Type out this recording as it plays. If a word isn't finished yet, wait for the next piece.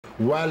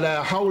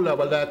وَلَا حَوْلَ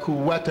وَلَا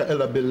قُوَّةَ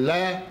إِلَّا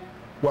بِاللَّهِ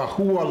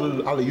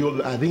وَهُوَ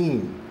الْعَلِيُّ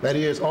الْعَظِيمُ. That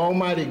is,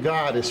 Almighty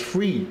God is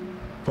free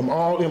from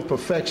all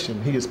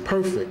imperfection. He is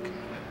perfect.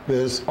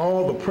 There's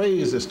all the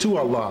praise is to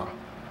Allah.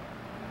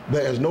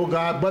 There is no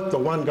God but the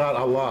one God,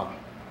 Allah.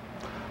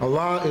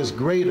 Allah is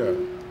greater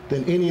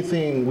than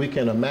anything we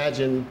can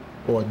imagine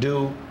or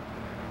do,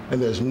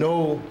 and there's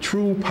no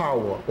true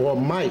power or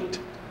might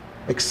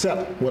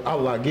except what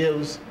Allah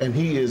gives, and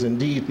He is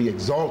indeed the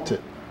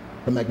exalted,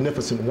 the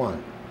magnificent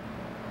one.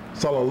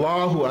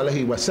 Sallallahu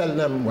alayhi wa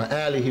sallam wa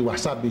alihi wa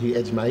sahbihi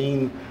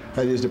ajma'een.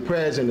 That is, the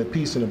prayers and the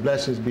peace and the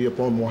blessings be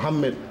upon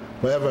Muhammad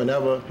forever and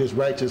ever, his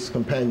righteous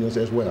companions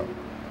as well.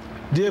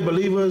 Dear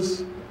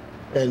believers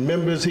and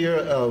members here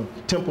of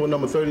Temple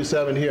number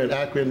 37 here in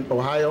Akron,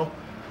 Ohio,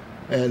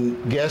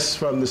 and guests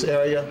from this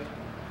area,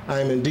 I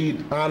am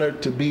indeed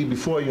honored to be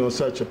before you on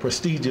such a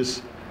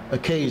prestigious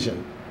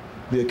occasion,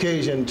 the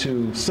occasion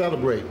to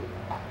celebrate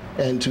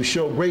and to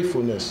show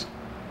gratefulness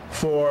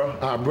for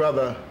our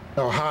brother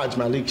el-hajj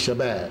Malik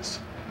Shabazz,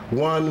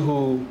 one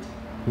who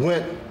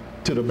went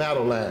to the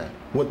battle line,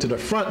 went to the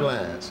front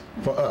lines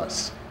for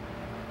us.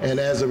 And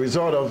as a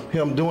result of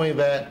him doing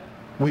that,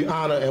 we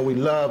honor and we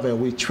love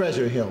and we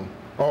treasure him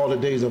all the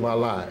days of our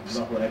lives.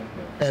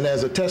 And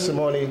as a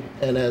testimony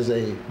and as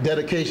a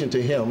dedication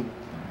to him,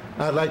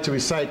 I'd like to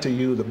recite to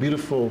you the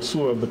beautiful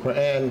surah of the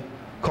Quran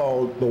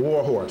called the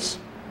War Horse.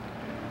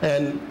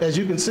 And as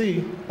you can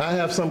see, I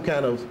have some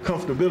kind of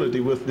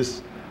comfortability with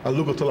this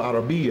al-Lughat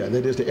al-Arabiyyah,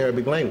 that is the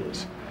Arabic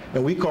language.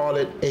 And we call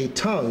it a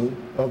tongue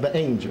of the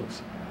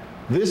angels.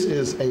 This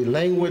is a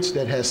language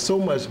that has so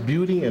much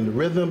beauty and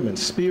rhythm and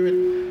spirit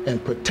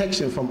and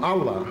protection from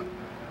Allah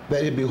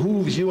that it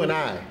behooves you and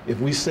I, if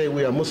we say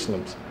we are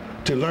Muslims,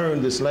 to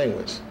learn this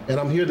language. And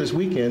I'm here this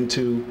weekend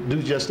to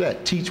do just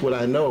that, teach what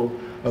I know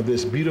of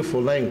this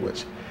beautiful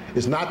language.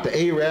 It's not the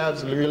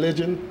Arabs'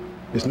 religion,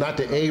 it's not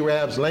the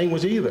Arabs'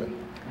 language either.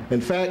 In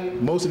fact,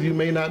 most of you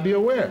may not be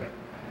aware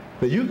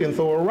that you can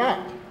throw a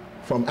rock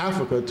from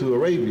Africa to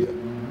Arabia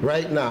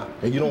right now,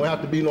 and you don't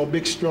have to be no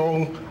big,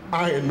 strong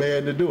Iron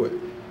Man to do it.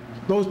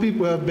 Those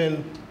people have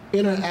been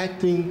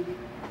interacting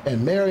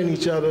and marrying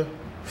each other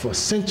for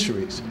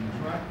centuries.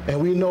 And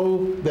we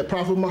know that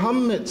Prophet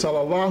Muhammad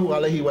sallallahu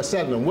alaihi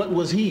wasallam, what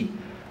was he?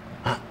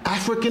 An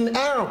African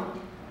Arab.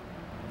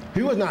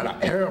 He was not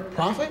an Arab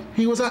prophet,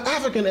 he was an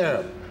African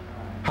Arab.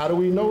 How do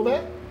we know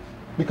that?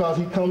 Because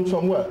he comes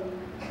from what?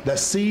 The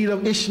seed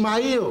of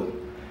Ishmael.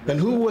 And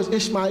who was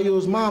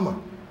Ishmael's mama?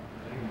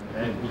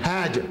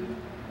 Hajar.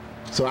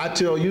 So I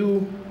tell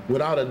you,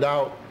 without a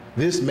doubt,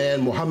 this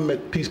man,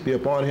 Muhammad, peace be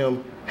upon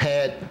him,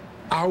 had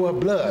our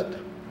blood.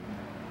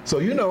 So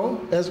you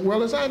know, as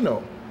well as I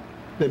know,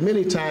 that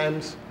many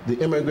times the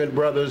immigrant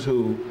brothers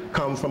who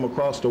come from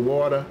across the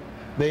water,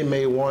 they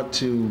may want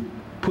to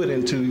put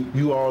into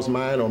you all's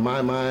mind or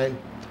my mind,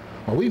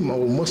 are we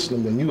more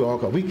Muslim than you all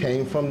because we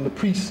came from the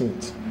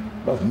precincts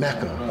of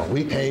Mecca, or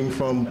we came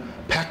from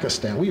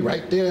Pakistan. We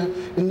right there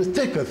in the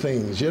thick of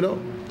things, you know?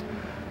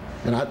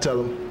 And I tell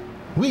them,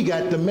 we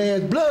got the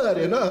man's blood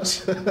in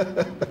us.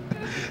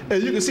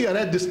 And you can see how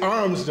that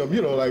disarms them,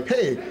 you know, like,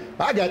 hey,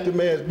 I got the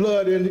man's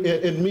blood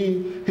in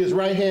me. His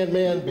right-hand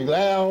man,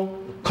 Bilal,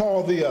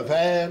 called the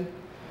Adhan.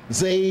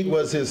 Zayd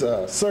was his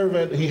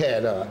servant. He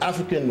had an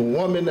African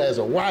woman as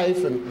a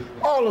wife and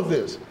all of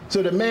this.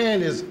 So the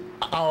man is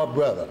our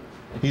brother.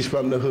 He's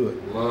from the hood.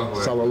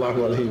 Sallallahu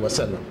alaihi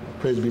wasallam.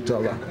 Praise be to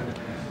Allah.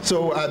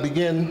 So I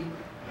begin.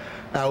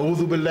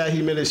 A'udhu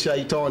billahi minash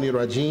shaitanir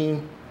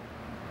rajim.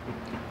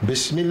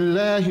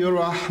 Bismillahir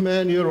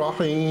rahmanir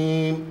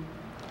rahim.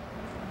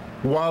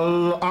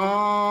 Wal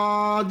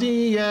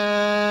adiyati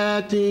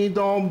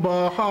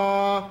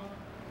dabha.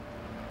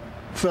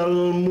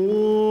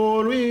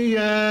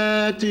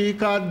 فالموريات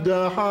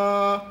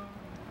قدحا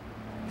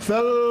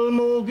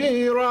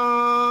فالمغيرات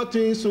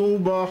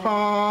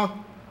صبحا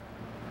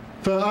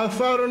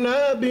فأثرن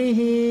به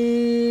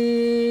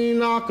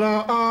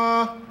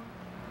نقعا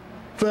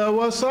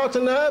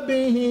فوسطن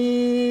به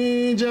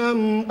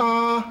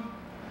جمعا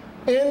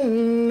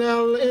إن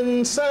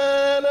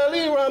الإنسان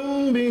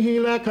لربه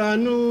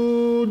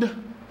لكنود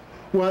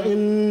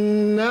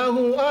وإنه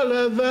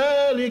على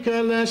ذلك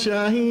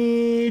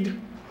لشهيد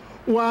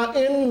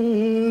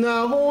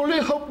وإنه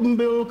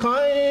لحب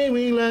الخير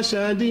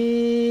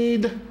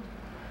لشديد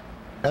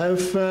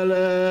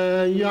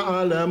أفلا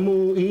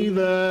يعلم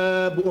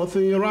إذا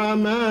بعثر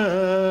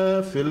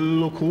ما في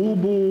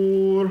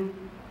القبور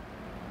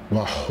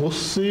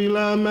وحصل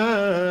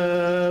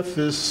ما في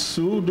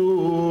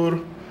الصدور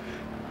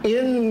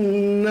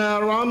إن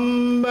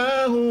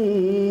ربهم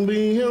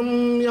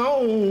بهم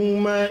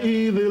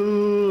يومئذ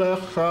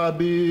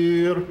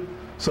لخبير.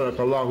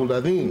 صدق الله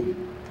العظيم.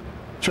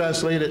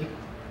 Translated,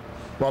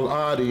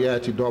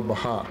 Wal-adiyati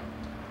dabha.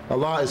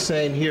 Allah is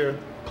saying here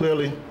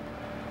clearly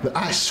that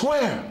I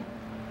swear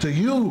to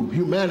you,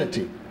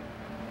 humanity,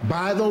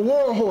 by the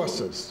war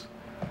horses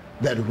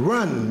that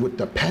run with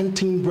the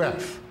panting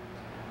breath.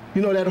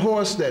 You know that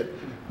horse that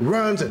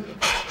runs and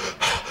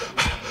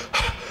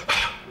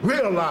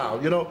real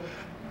loud, you know?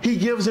 He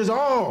gives his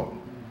all.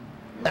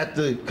 at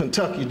the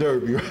Kentucky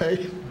Derby,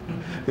 right?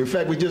 In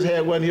fact, we just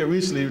had one here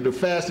recently, the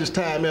fastest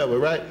time ever,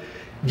 right?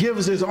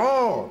 Gives his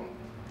all.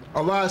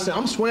 Allah said,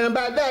 I'm swearing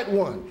by that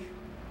one.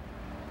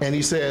 And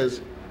he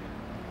says,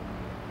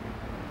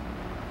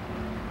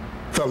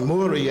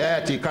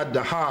 فَالْمُرِيَاتِ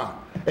قَدَّهَا.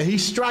 And he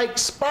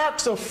strikes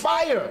sparks of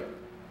fire,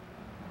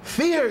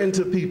 fear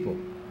into people.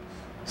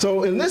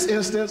 So in this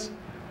instance,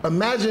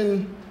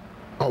 imagine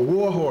a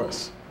war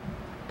horse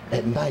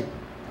at night.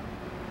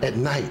 At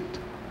night.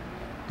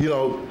 You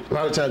know, a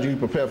lot of times you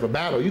prepare for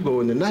battle, you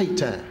go in the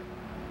nighttime.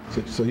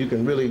 So you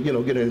can really, you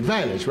know, get an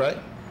advantage, right?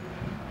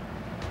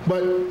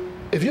 But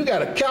if you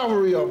got a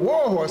cavalry of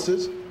war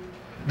horses,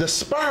 the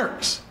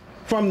sparks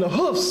from the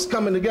hoofs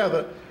coming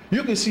together,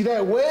 you can see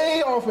that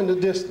way off in the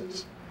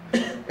distance.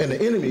 And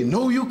the enemy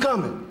know you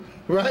coming,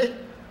 right?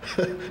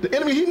 The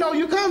enemy, he know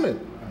you coming.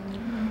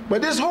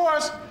 But this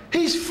horse,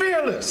 he's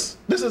fearless.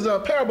 This is a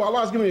parable.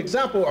 Allah's giving an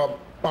example of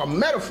a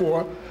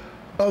metaphor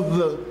of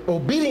the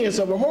obedience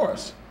of a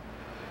horse.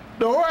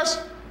 The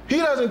horse, he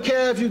doesn't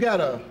care if you got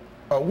a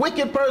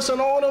wicked person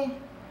on him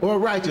or a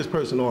righteous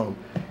person on him.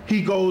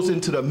 He goes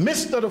into the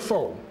midst of the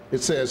foe,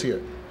 it says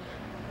here.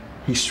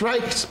 He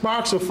strikes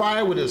sparks of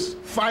fire with his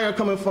fire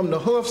coming from the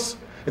hoofs,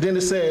 and then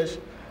it says,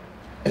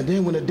 and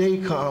then when the day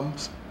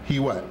comes, he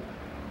what?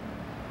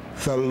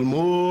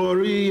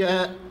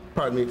 فَالْمُغِيرَاتِ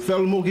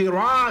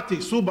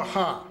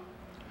صُبْحًا.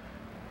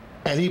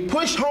 And he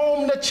pushed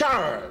home the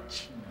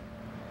charge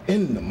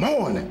in the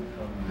morning.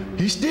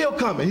 He's still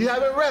coming, he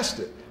haven't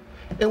rested.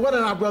 And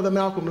wasn't our brother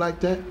Malcolm like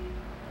that?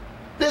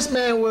 This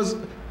man was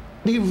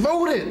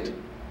devoted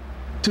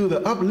to the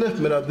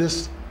upliftment of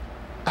this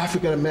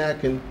African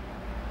American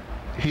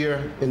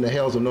here in the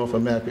hills of North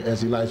America,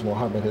 as Elijah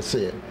Muhammad has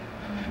said.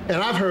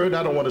 And I've heard,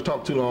 I don't want to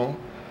talk too long,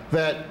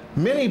 that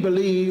many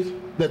believe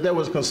that there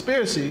was a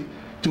conspiracy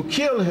to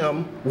kill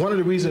him. One of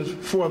the reasons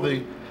for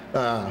the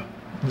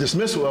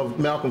dismissal of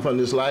Malcolm from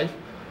this life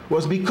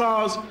was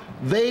because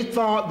they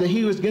thought that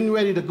he was getting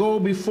ready to go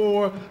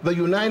before the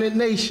United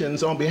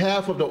Nations on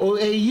behalf of the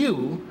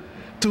OAU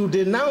to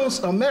denounce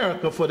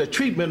America for the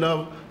treatment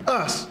of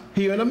us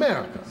here in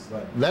America.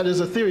 Right. That is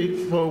a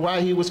theory for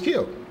why he was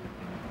killed.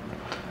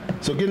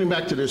 So getting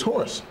back to this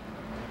horse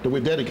that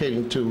we're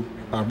dedicating to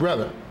our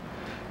brother,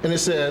 and it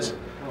says,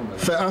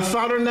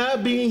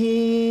 فَأَثَرْنَا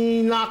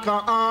بِهِ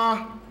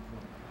نَقَعًا.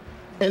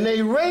 And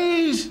they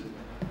raised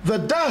the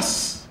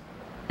dust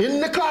in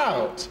the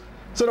clouds.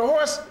 So the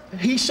horse,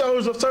 he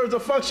serves a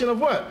function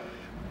of what?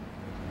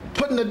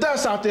 Putting the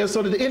dust out there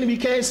so that the enemy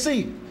can't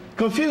see.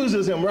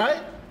 Confuses him,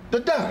 right? The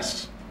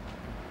dust.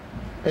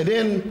 And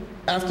then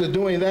after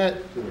doing that,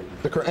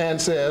 the Quran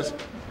says,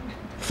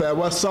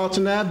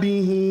 فَوَسَّطْنَا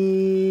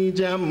بِهِ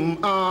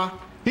جَمْعًا.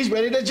 He's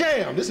ready to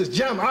jam. This is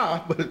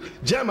jam'ah, but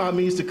jam'ah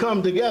means to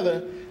come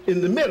together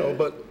in the middle,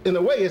 but in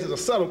a way it's a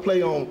subtle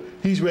play on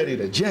he's ready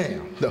to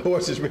jam. The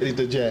horse is ready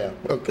to jam,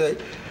 okay?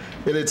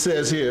 And it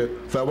says here,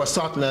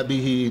 فَوَسَّطْنَا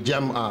بِهِ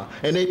جَمْعًا.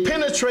 And they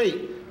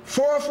penetrate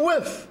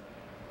forthwith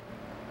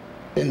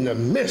in the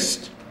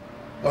midst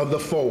of the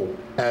foe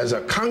as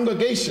a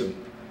congregation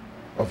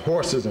of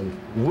horses and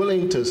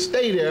willing to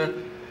stay there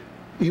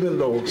even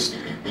though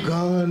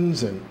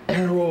guns and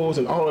arrows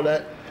and all of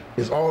that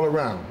is all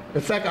around.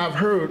 In fact, I've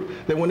heard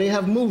that when they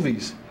have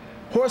movies,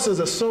 horses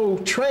are so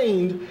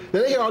trained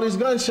that they hear all these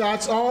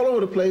gunshots all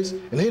over the place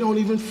and they don't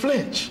even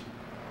flinch.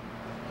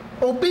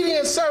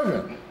 Obedient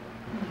servant.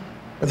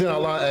 And then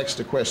Allah asks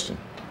the question,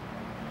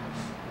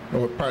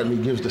 or pardon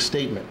me, gives the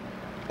statement.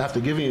 After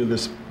giving you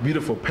this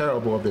beautiful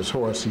parable of this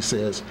horse, he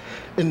says,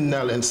 إِنَّ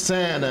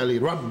الْإِنسَانَ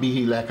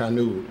لِرَبِّهِ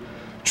لَكَنُودٌ.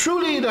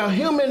 Truly the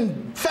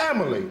human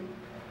family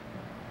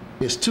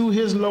is to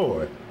his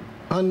Lord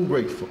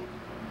ungrateful.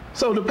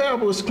 So the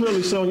parable is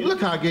clearly showing you,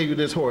 look how I gave you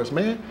this horse,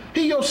 man.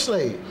 He your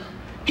slave.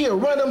 He'll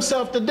run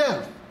himself to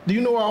death. Do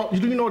you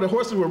know the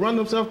horses will run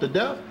themselves to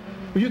death?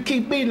 If you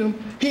keep beating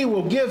him, he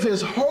will give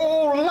his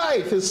whole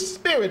life, his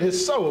spirit,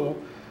 his soul,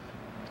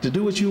 to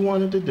do what you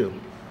want him to do.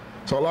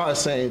 So Allah is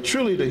saying,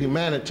 truly the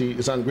humanity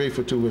is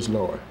ungrateful to his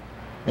Lord.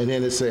 And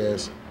then it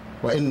says,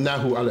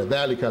 وَإِنَّهُ عَلَى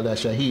ذَلِكَ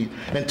لَشَهِيدٌ.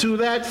 And to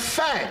that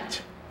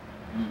fact,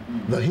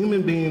 the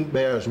human being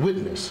bears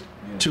witness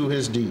to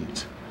his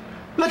deeds.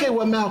 Look at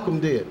what Malcolm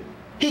did.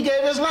 He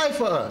gave his life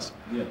for us.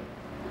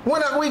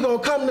 When are we going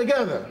to come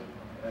together?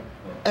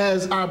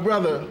 As our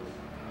brother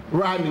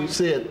Rodney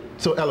said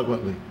so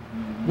eloquently,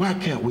 why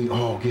can't we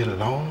all get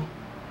along?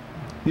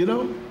 You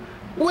know?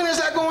 When is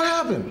that going to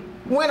happen?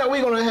 When are we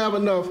going to have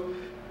enough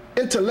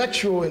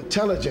intellectual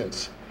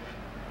intelligence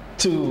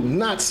to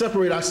not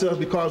separate ourselves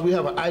because we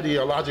have an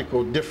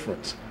ideological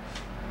difference?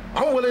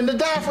 I'm willing to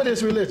die for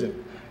this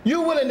religion.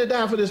 You're willing to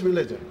die for this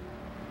religion.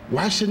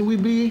 Why shouldn't we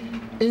be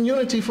in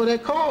unity for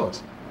that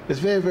cause? It's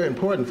very, very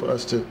important for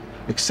us to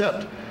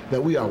accept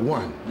that we are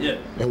one,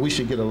 and we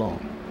should get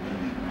along.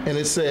 And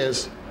it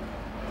says,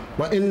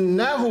 وَإِنَّهُ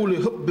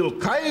لِحُبِّ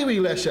الْخَيْرِ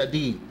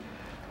لَشَدِيدٌ.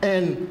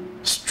 And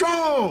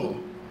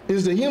strong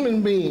is the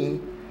human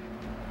being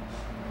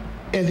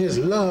in his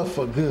love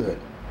for good.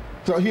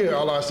 So here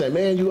Allah said,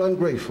 man, you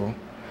ungrateful.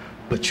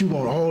 but you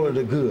want all of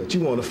the goods.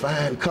 You want a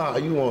fine car,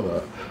 you want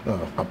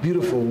a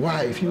beautiful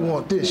wife, you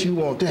want this, you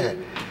want that.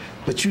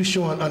 But you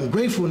showing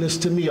ungratefulness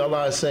to me,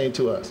 Allah is saying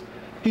to us.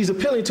 He's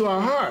appealing to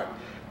our heart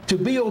to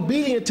be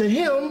obedient to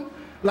him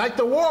like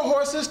the war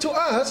horses to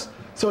us,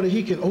 so that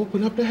he can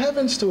open up the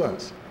heavens to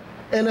us.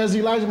 And as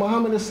Elijah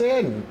Muhammad has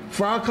said, and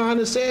Farrakhan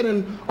has said,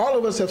 and all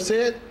of us have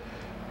said,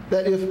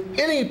 that if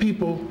any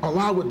people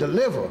Allah would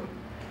deliver,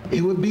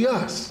 it would be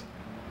us.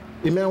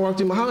 Imam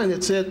Waqti Muhammad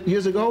had said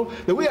years ago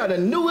that we are the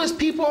newest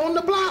people on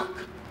the block.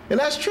 And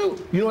that's true.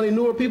 You know any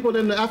newer people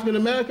than the African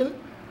American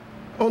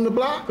on the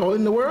block or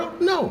in the world?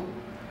 No.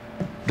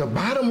 The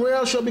bottom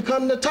rail shall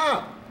become the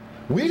top.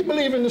 We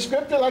believe in the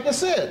scripture, like I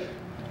said.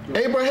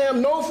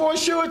 Abraham know for a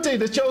surety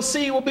that your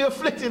seed will be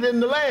afflicted in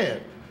the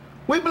land.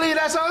 We believe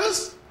that's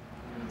us.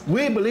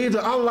 We believe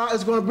that Allah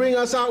is going to bring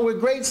us out with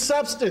great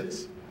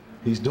substance.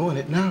 He's doing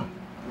it now.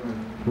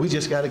 We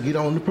just got to get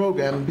on the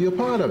program and be a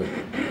part of it.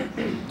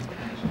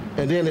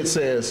 And then it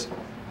says,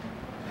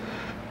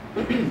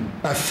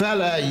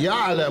 أَفَلَا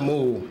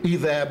يَعْلَمُ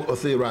إِذَا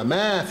بُؤْثِرَ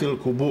مَا فِي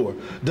الْقُبُورِ.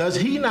 Does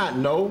he not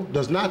know,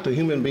 does not the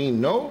human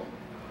being know,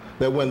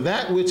 that when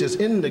that which is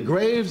in the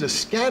graves is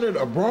scattered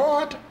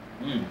abroad,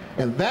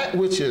 and that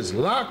which is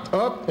locked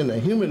up in the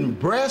human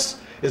breast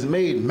is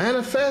made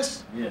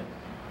manifest?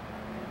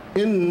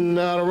 إِنَّ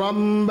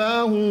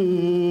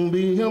رَبَّهُمْ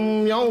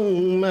بِهِمْ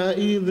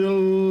يَوْمَئِذٍ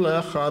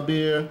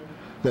لَخَبِيرٌ.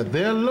 That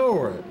their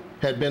Lord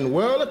had been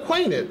well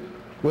acquainted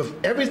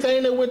with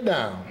everything that went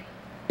down,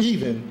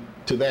 even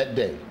to that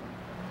day.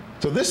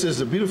 So this is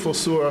the beautiful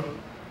Surah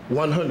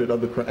 100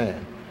 of the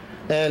Quran.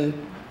 And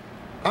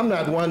I'm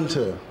not one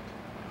to,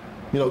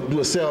 do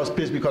a sales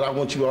pitch because I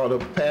want you all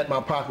to pat my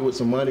pocket with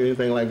some money or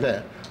anything like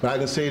that. But I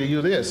can say to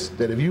you this,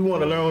 that if you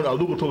want to learn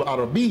al-lughatul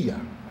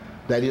arabiyya,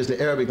 that is the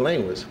Arabic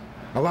language,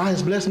 Allah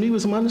has blessed me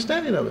with some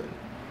understanding of it.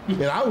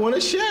 And I want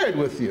to share it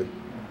with you.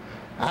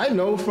 I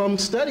know from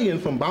studying,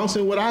 from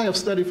bouncing what I have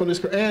studied from this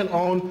Quran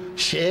on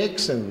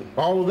sheikhs and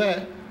all of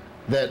that,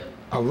 that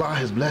Allah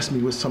has blessed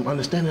me with some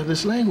understanding of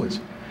this language.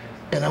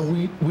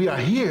 And we are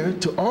here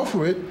to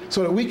offer it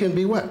so that we can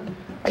be what?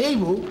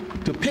 Able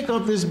to pick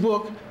up this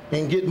book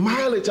and get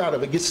mileage out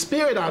of it, get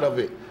spirit out of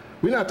it.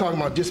 We're not talking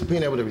about just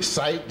being able to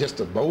recite, just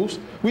to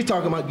boast. We're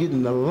talking about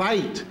getting the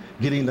light,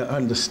 getting the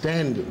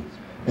understanding.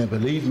 And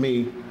believe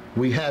me,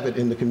 we have it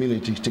in the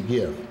community to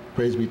give.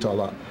 Praise be to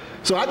Allah.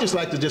 So I'd just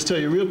like to just tell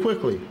you real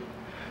quickly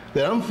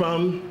that I'm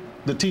from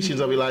the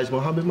teachings of Elijah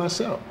Muhammad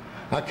myself.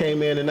 I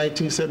came in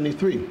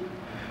 1973,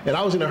 and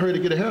I was in a hurry to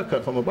get a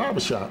haircut from a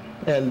barbershop.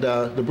 And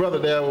the brother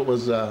there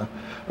was a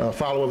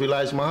follower of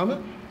Elijah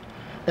Muhammad.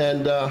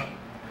 And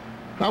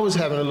I was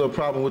having a little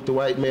problem with the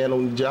white man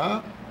on the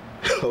job.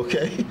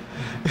 Okay?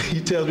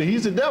 He tells me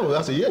he's the devil.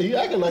 I said, yeah, he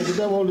acting like the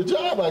devil on the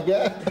job, I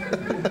guess.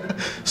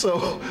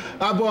 So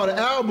I bought an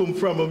album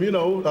from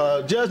him,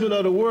 Judgment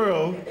of the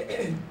World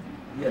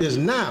is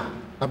Now.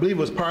 I believe it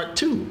was part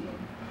 2.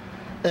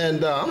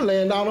 And I'm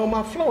laying down on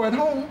my floor at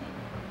home,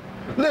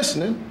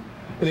 listening.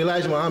 And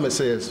Elijah Muhammad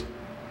says,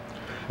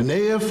 and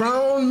they have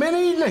found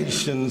many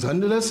nations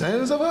under the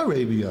sands of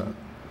Arabia.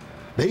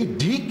 They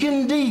dig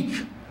and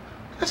dig.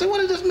 I said,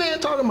 what is this man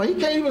talking about? He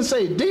can't even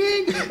say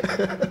dig.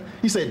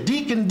 He said,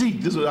 dig and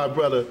dig. This is our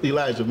brother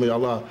Elijah, may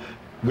Allah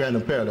grant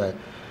him paradise.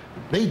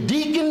 They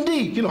dig and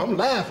dig. I'm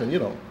laughing,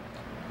 And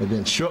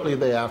then shortly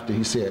thereafter,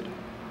 he said,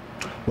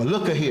 well,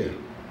 look here.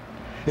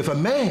 If a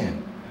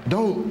man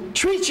don't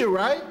treat you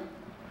right,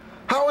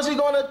 how is he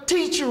going to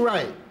teach you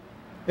right?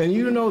 And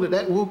you know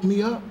that woke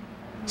me up.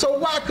 So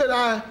how could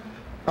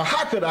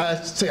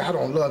I say I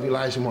don't love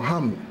Elijah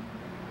Muhammad?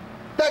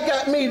 That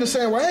got me to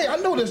say, well, hey, I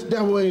know this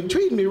devil ain't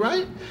treating me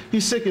right.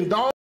 He's sick and dog